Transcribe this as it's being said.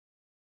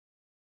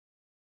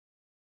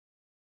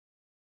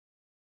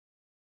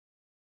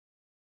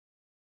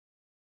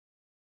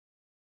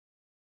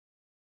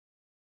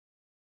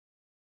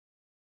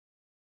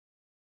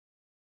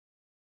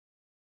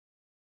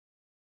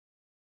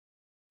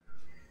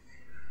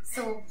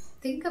So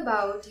think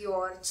about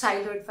your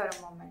childhood for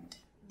a moment.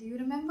 Do you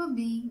remember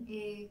being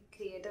a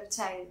creative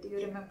child? Do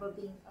you remember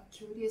being a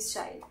curious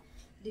child?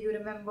 Do you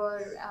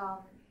remember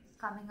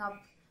coming up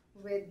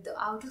with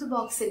out of the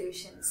box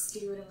solutions?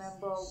 Do you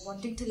remember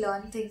wanting to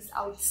learn things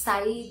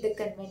outside the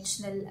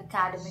conventional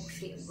academic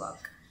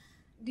framework?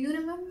 Do you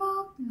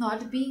remember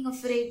not being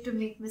afraid to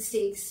make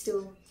mistakes,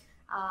 to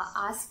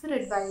ask for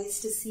advice,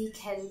 to seek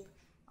help?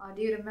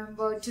 Do you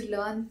remember to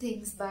learn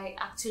things by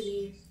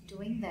actually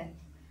doing them?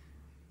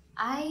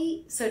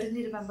 I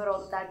certainly remember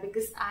all of that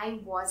because I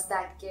was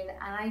that kid,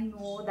 and I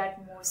know that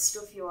most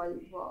of you all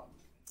were.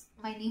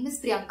 My name is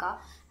Priyanka,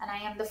 and I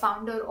am the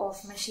founder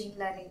of Machine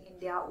Learning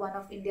India, one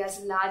of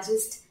India's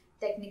largest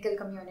technical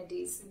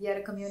communities. We are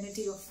a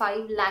community of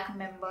 5 lakh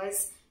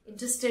members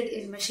interested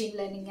in machine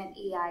learning and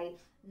AI,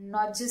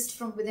 not just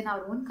from within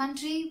our own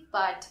country,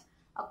 but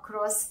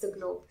across the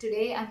globe.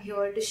 Today, I'm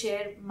here to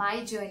share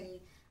my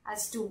journey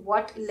as to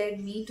what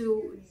led me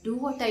to do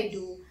what I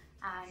do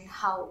and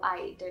how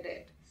I did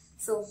it.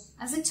 So,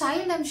 as a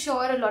child, I'm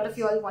sure a lot of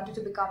you all wanted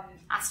to become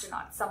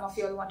astronauts. Some of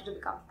you all wanted to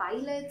become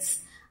pilots,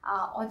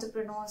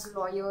 entrepreneurs,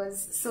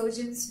 lawyers,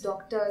 surgeons,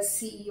 doctors,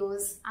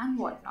 CEOs, and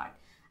whatnot.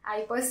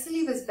 I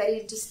personally was very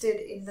interested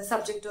in the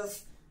subject of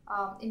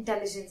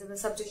intelligence, in the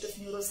subject of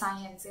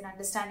neuroscience, in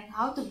understanding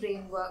how the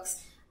brain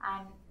works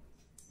and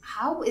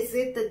how is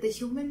it that the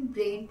human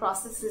brain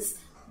processes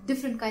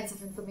different kinds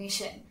of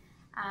information.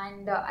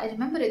 And I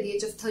remember at the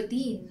age of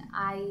 13,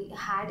 I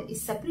had a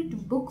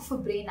separate book for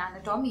brain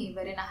anatomy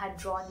wherein I had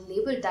drawn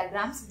labeled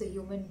diagrams of the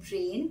human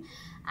brain,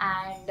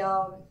 and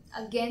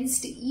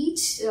against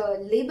each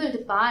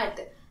labeled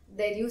part,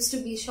 there used to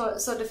be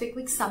sort of a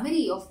quick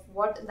summary of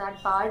what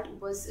that part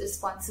was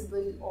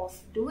responsible of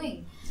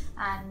doing.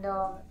 And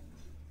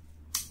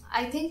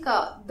I think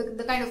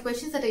the kind of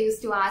questions that I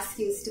used to ask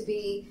used to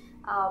be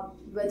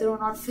whether or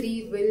not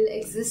free will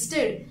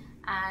existed,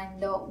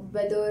 and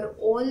whether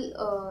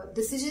all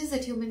decisions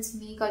that humans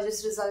make are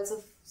just results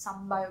of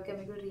some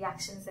biochemical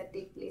reactions that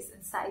take place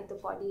inside the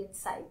body,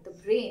 inside the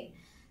brain.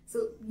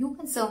 So you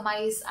can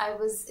surmise I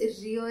was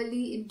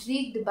really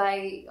intrigued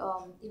by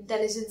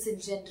intelligence in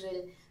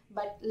general,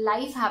 but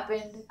life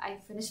happened. I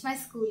finished my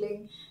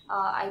schooling,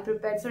 I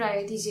prepared for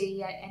IIT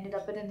JEE, I ended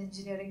up at an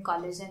engineering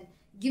college, and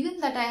given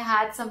that I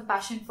had some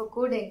passion for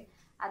coding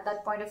at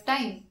that point of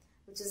time,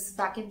 which is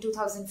back in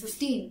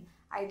 2015,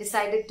 I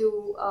decided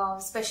to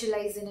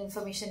specialize in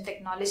information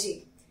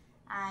technology.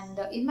 And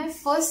in my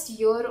first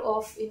year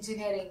of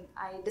engineering,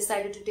 I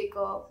decided to take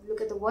a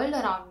look at the world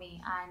around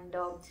me, and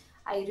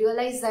I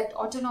realized that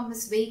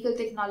autonomous vehicle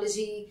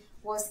technology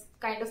was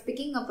kind of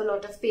picking up a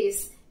lot of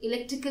pace.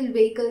 Electrical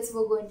vehicles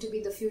were going to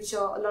be the future.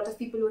 A lot of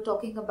people were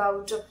talking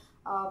about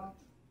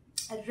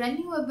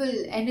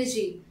renewable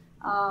energy.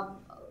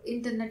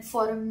 Internet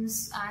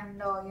forums and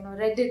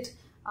Reddit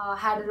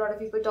had a lot of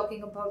people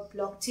talking about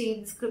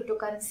blockchains.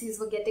 Cryptocurrencies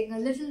were getting a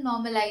little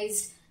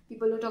normalized.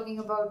 People were talking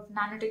about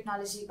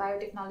nanotechnology,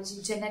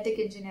 biotechnology, genetic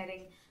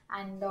engineering,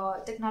 and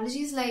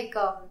technologies like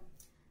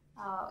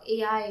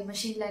AI,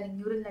 machine learning,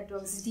 neural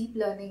networks, deep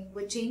learning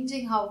were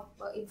changing how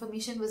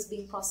information was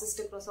being processed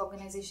across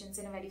organizations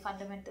in a very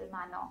fundamental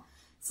manner.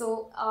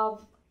 So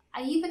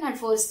I even had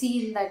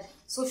foreseen that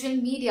social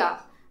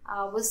media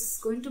was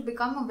going to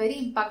become a very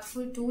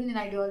impactful tool in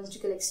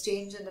ideological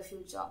exchange in the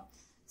future.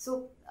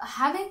 So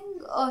having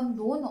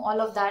known all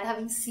of that,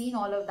 having seen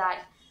all of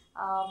that,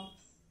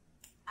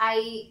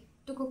 I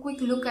took a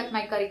quick look at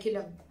my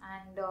curriculum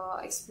and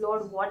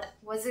explored what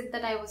was it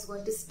that I was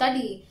going to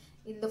study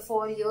in the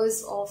 4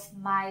 years of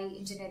my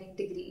engineering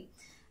degree.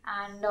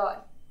 And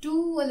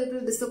to a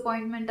little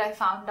disappointment, I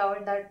found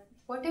out that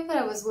whatever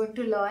I was going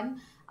to learn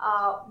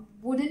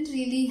wouldn't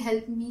really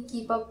help me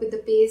keep up with the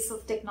pace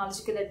of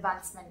technological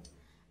advancement.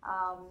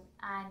 I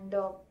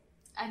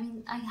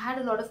mean, I had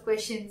a lot of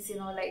questions,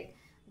 like,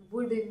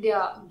 would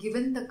India,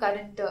 given the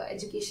current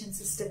education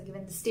system,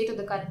 given the state of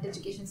the current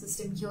education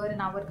system here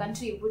in our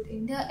country, would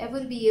India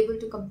ever be able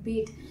to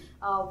compete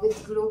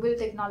with global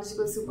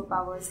technological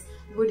superpowers?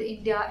 Would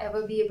India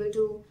ever be able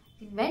to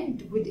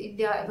invent? Would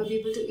India ever be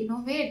able to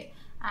innovate?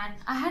 And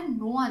I had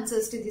no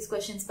answers to these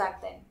questions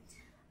back then.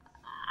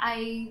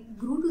 I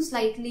grew to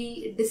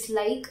slightly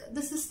dislike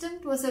the system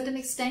to a certain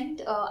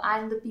extent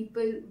and the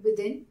people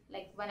within,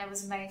 like when I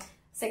was in my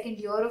second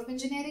year of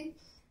engineering.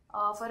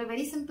 For a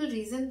very simple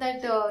reason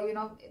that,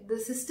 the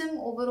system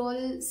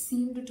overall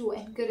seemed to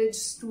encourage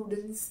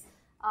students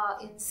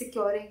in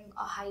securing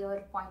a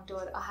higher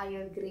pointer, a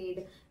higher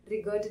grade,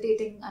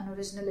 regurgitating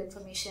unoriginal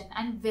information,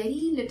 and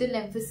very little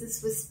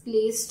emphasis was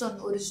placed on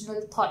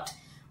original thought,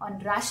 on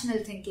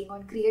rational thinking,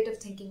 on creative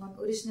thinking, on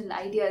original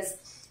ideas.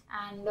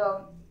 And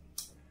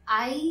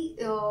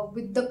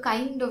with the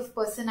kind of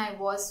person I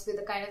was, with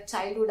the kind of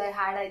childhood I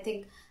had, I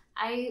think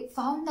I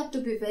found that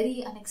to be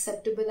very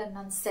unacceptable and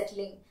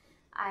unsettling.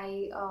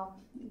 I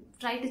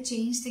tried to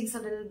change things a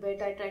little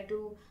bit. I tried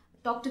to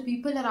talk to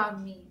people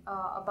around me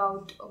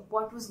about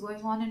what was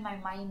going on in my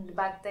mind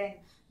back then.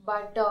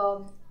 But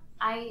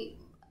I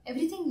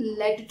everything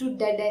led to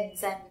dead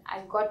ends, and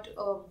I got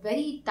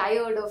very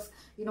tired of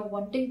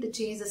wanting to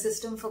change the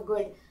system for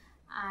good.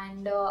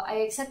 And I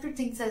accepted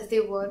things as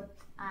they were,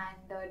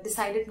 and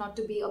decided not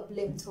to be a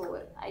blame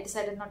thrower. I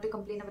decided not to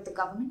complain about the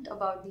government,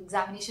 about the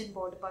examination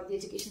board, about the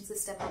education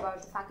system,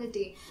 about the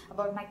faculty,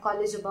 about my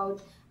college,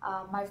 about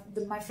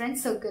my friend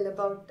circle,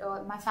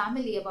 about my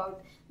family,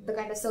 about the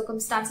kind of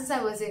circumstances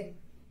I was in.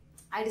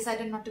 I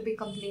decided not to be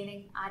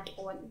complaining at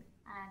all,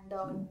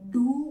 and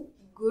do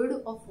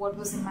good of what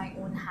was in my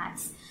own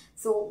hands.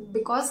 So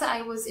because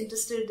I was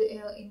interested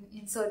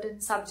in certain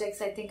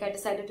subjects, I think I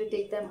decided to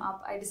take them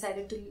up. I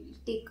decided to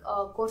take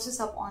courses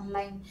up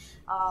online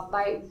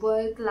by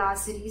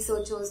world-class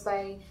researchers,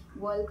 by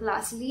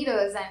world-class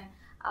leaders,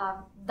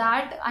 and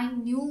that I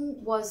knew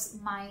was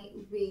my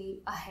way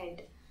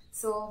ahead.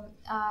 So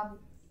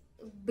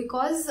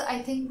because I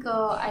think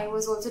I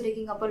was also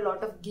taking up a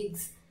lot of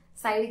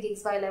side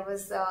gigs while I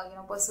was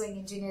pursuing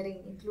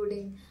engineering,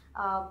 including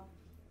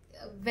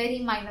very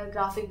minor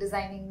graphic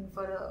designing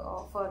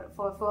for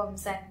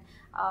firms, and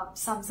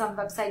some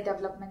website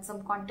development,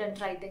 some content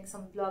writing,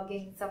 some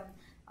blogging, some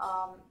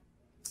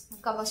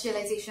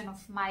commercialization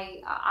of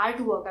my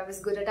artwork. I was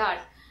good at art,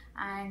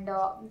 and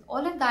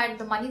all of that,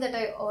 the money that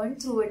I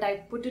earned through it, I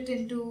put it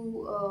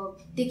into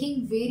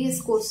taking various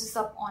courses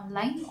up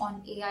online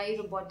on AI,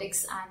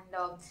 robotics,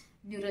 and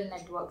neural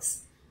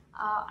networks.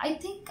 I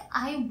think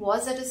I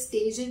was at a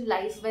stage in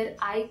life where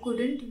I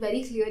couldn't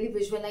very clearly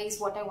visualize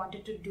what I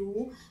wanted to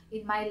do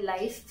in my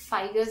life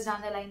 5 years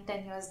down the line,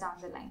 10 years down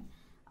the line.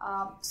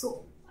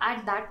 So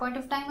at that point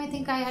of time, I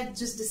think I had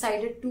just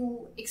decided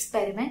to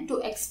experiment, to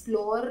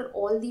explore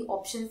all the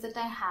options that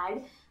I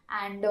had,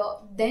 and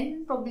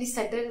then probably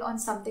settle on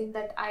something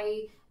that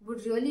I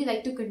would really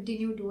like to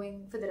continue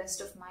doing for the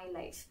rest of my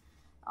life.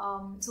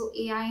 So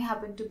AI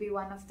happened to be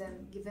one of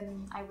them,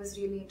 given I was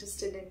really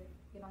interested in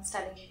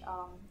studying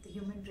the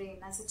human brain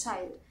as a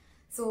child.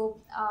 So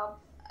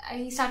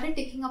I started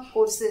taking up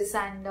courses,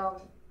 and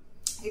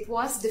it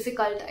was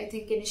difficult. I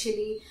think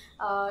initially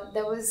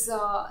there were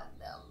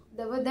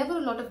a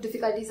lot of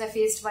difficulties I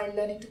faced while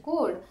learning to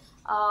code,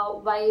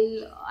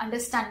 while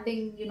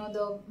understanding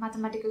the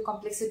mathematical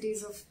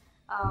complexities of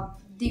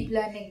deep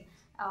learning,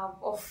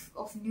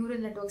 of neural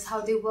networks,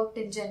 how they worked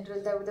in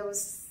general. There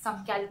was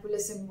some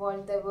calculus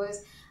involved, there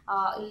was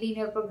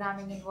linear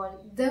programming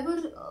involved, there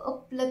were a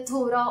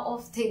plethora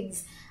of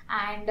things,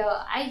 and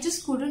I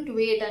just couldn't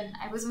wait. And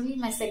I was only in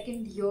my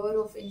second year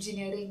of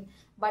engineering,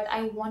 but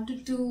I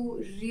wanted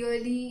to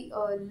really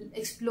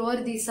explore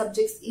these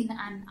subjects in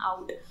and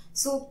out.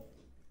 So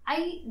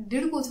I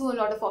did go through a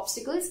lot of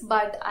obstacles,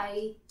 but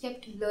I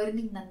kept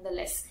learning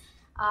nonetheless.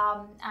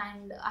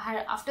 And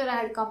after I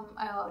had come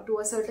to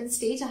a certain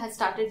stage, I had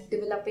started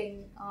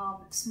developing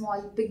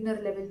small beginner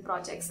level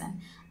projects,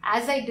 and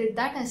as I did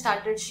that, I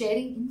started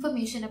sharing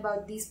information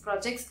about these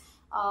projects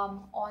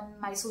on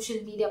my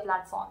social media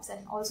platforms,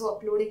 and also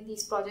uploading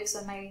these projects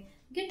on my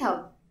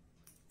GitHub.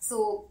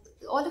 So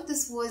all of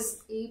this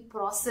was a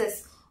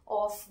process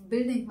of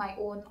building my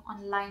own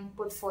online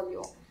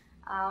portfolio.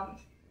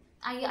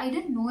 I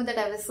didn't know that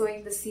I was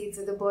sowing the seeds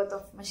of the birth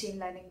of Machine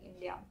Learning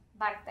India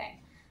back then.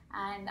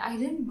 And I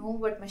didn't know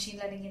what Machine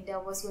Learning India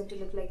was going to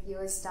look like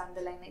years down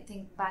the line. I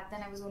think back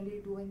then I was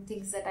only doing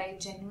things that I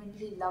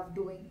genuinely loved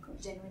doing,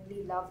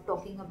 genuinely loved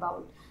talking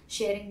about,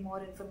 sharing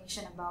more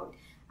information about.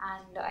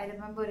 And I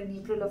remember in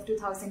April of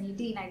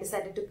 2018, I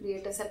decided to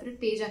create a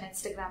separate page on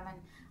Instagram, and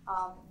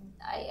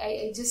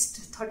I just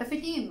thought of a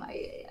name.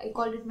 I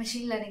called it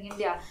Machine Learning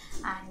India,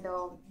 and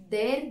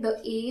there the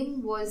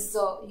aim was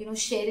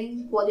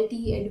sharing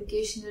quality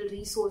educational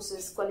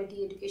resources,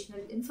 quality educational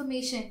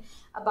information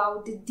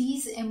about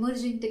these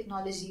emerging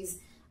technologies.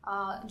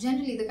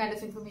 Generally the kind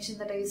of information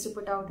that I used to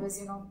put out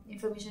was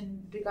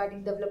information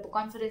regarding developer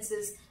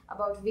conferences,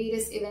 about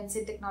various events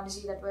in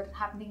technology that were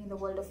happening in the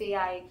world of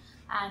AI,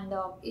 and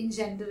in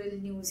general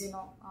news,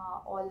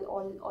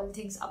 all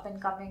things up and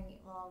coming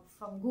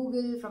from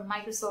Google, from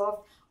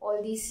Microsoft,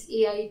 all these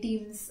AI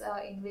teams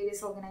in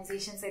various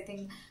organizations. I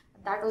think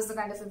that was the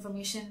kind of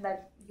information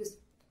that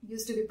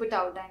used to be put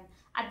out. And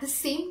at the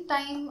same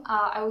time,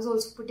 I was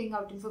also putting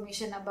out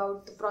information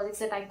about the projects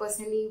that I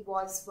personally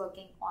was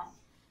working on.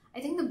 I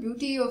think the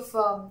beauty of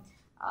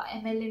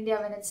ML India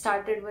when it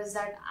started was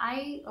that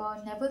I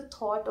never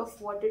thought of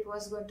what it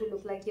was going to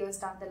look like years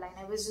down the line.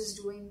 I was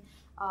just doing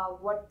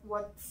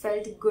what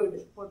felt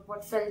good,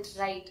 what felt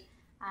right.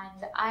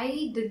 And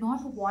I did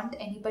not want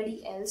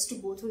anybody else to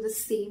go through the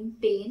same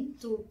pain,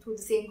 through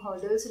the same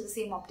hurdles, through the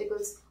same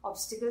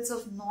obstacles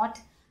of not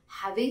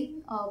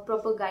having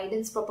proper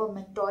guidance, proper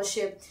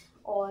mentorship,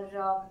 or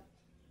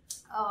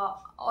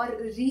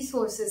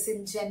resources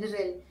in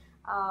general.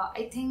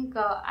 I think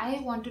I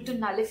wanted to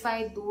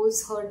nullify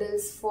those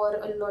hurdles for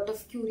a lot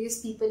of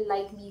curious people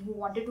like me who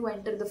wanted to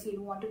enter the field,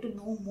 who wanted to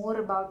know more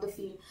about the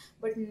field,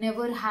 but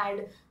never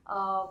had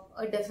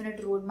a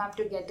definite roadmap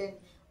to get in,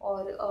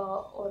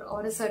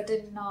 or a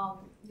certain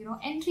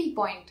entry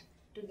point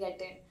to get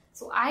in.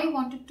 So I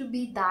wanted to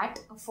be that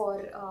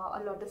for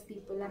a lot of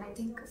people, and I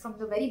think from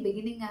the very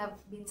beginning I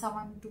have been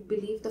someone to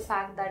believe the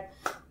fact that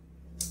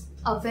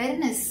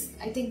awareness,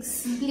 I think,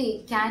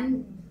 simply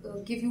can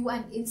give you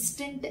an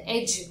instant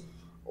edge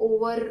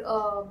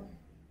over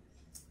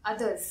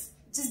others.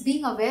 Just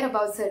being aware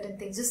about certain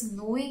things, just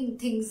knowing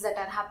things that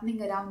are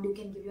happening around you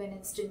can give you an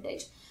instant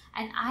edge.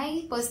 And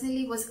I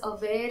personally was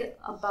aware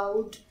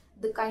about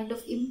the kind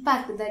of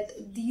impact that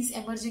these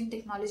emerging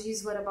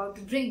technologies were about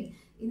to bring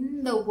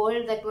in the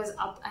world that was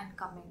up and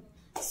coming.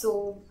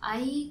 So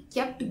I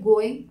kept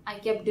going, I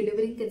kept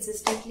delivering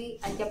consistently,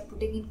 I kept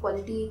putting in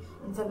quality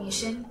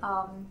information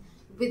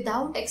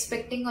without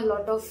expecting a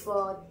lot of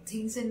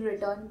things in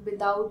return,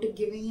 without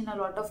giving in a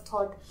lot of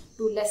thought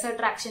to lesser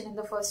traction in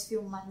the first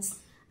few months.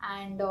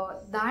 And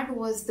that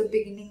was the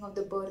beginning of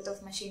the birth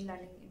of machine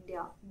learning in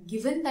India.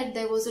 Given that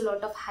there was a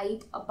lot of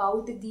hype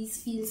about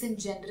these fields in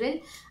general,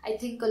 I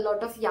think a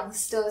lot of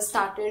youngsters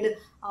started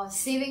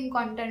saving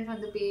content from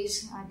the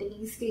page,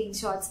 taking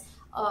screenshots,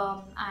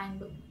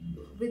 and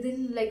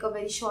within like a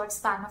very short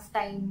span of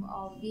time,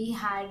 we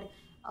had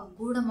a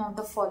good amount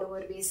of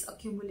follower base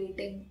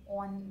accumulating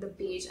on the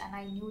page, and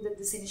I knew that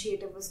this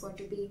initiative was going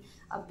to be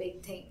a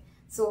big thing.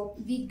 So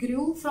we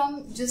grew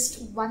from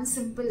just one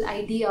simple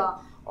idea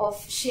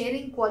of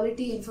sharing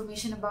quality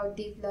information about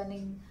deep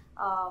learning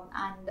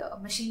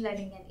and machine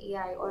learning and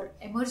AI or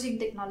emerging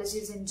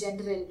technologies in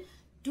general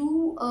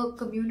to a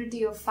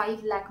community of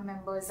 5 lakh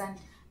members, and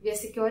we are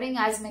securing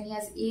as many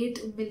as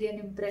 8 million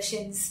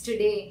impressions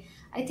today.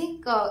 I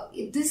think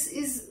this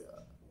is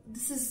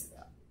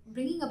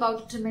bringing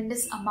about a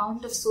tremendous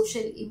amount of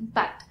social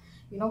impact.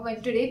 You know,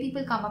 when today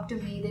people come up to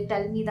me, they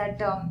tell me that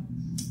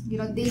you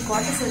know, they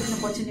got a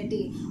certain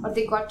opportunity, or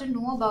they got to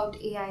know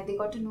about AI, they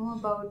got to know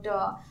about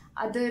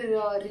other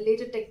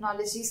related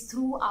technologies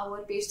through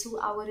our page, through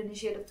our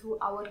initiative, through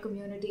our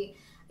community.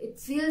 It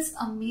feels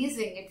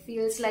amazing. It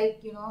feels like,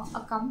 you know,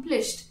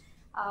 accomplished.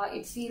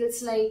 It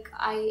feels like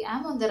I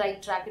am on the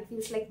right track. It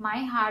feels like my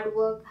hard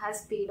work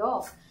has paid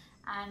off.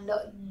 And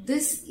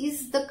this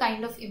is the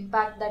kind of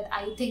impact that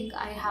I think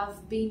I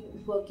have been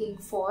working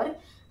for,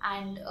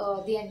 and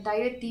the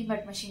entire team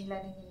at Machine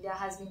Learning India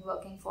has been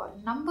working for.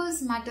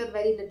 Numbers matter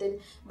very little,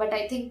 but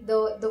I think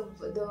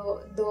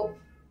the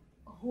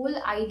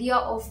whole idea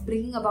of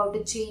bringing about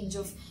a change,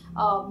 of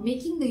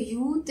making the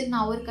youth in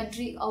our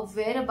country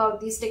aware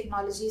about these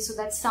technologies so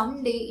that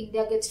someday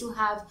India gets to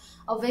have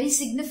a very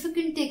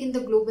significant take in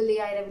the global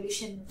AI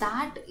revolution,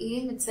 that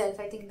aim itself,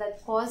 I think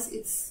that cause,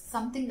 it's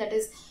something that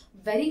is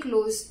very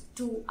close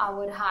to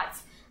our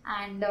hearts,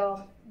 and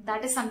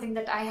that is something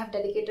that I have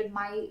dedicated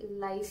my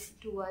life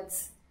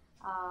towards,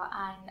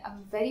 and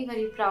I'm very,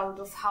 very proud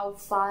of how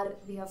far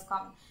we have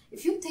come.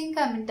 If you think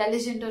I'm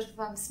intelligent or if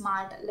I'm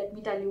smart, let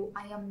me tell you,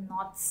 I am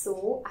not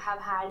so. I have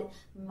had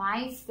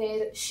my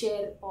fair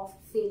share of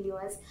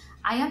failures.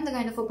 I am the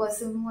kind of a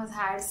person who has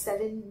had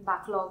 7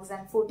 backlogs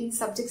and 14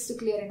 subjects to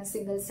clear in a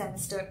single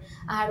semester.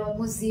 I had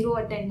almost 0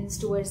 attendance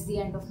towards the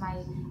end of my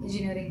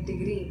engineering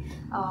degree.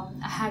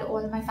 I had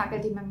all my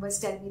faculty members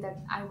tell me that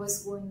I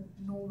was going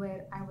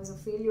nowhere, I was a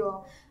failure.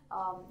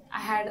 I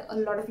had a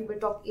lot of people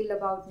talk ill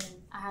about me.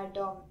 I had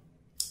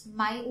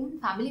my own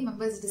family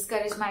members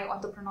discourage my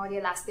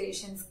entrepreneurial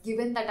aspirations,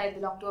 given that I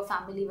belong to a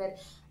family where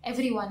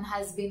everyone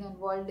has been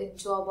involved in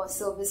job or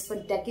service for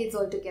decades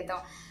altogether.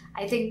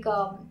 I think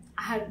I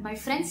had my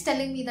friends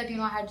telling me that, you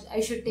know,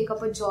 I should take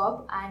up a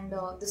job, and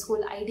this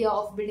whole idea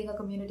of building a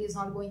community is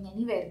not going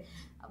anywhere,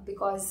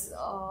 because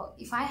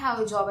if I have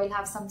a job, I'll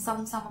have some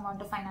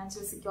amount of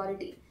financial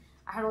security.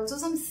 I had also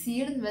some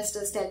seed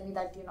investors tell me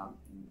that, you know,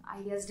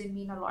 ideas didn't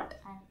mean a lot,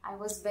 and I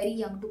was very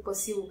young to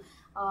pursue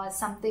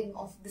something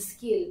of the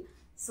scale.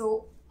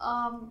 So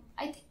I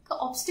think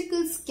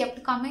obstacles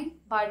kept coming,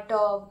 but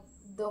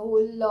the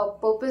whole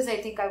purpose,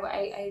 I think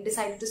I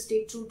decided to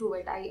stay true to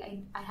it.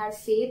 I had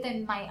faith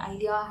in my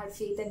idea, I had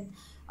faith in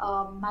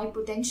my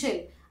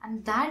potential,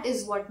 and that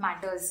is what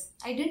matters.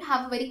 I didn't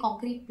have a very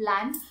concrete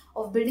plan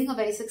of building a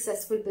very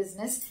successful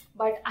business,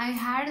 but I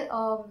had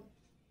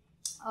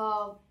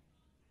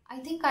I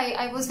think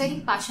I was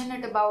very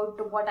passionate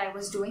about what I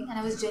was doing, and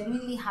I was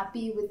genuinely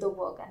happy with the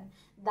work, and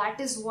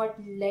that is what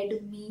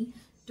led me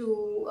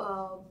to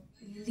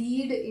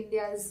lead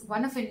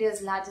one of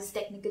India's largest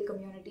technical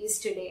communities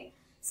today.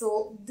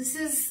 So this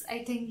is,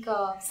 I think,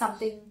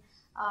 something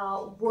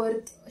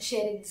worth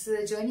sharing. This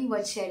is a journey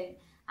worth sharing.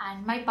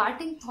 And my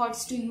parting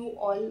thoughts to you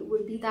all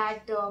would be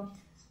that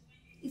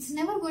it's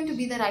never going to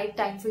be the right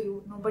time for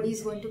you. Nobody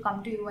is going to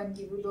come to you and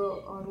give you the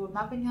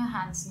roadmap in your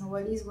hands.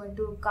 Nobody is going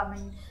to come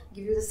and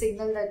give you the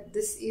signal that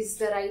this is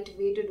the right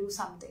way to do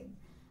something.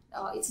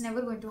 It's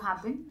never going to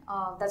happen.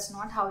 That's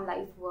not how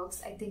life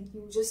works. I think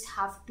you just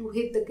have to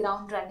hit the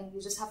ground running.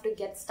 You just have to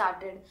get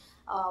started.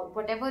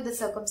 Whatever the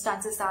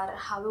circumstances are,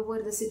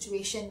 however the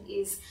situation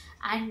is,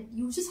 and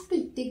you just have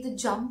to take the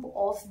jump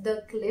off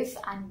the cliff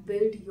and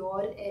build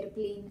your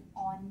airplane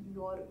on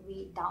your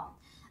way down.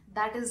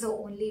 That is the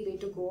only way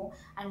to go.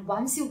 And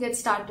once you get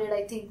started,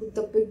 I think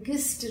the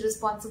biggest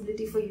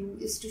responsibility for you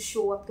is to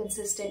show up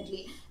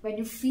consistently. When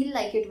you feel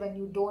like it, when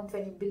you don't,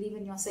 when you believe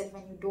in yourself,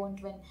 when you don't,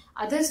 when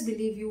others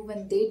believe you,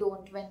 when they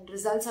don't, when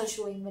results are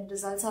showing, when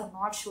results are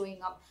not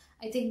showing up.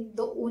 I think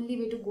the only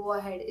way to go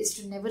ahead is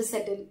to never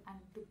settle and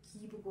to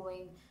keep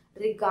going,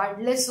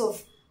 regardless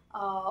of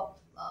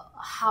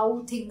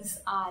how things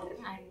are,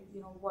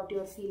 and what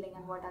you're feeling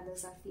and what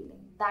others are feeling.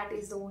 That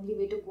is the only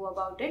way to go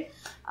about it.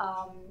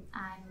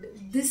 And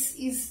this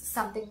is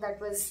something that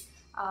was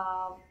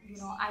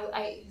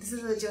this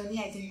is a journey,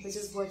 I think, which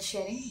is worth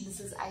sharing. This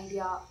is an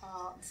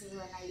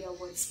idea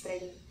worth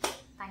spreading.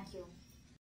 Thank you.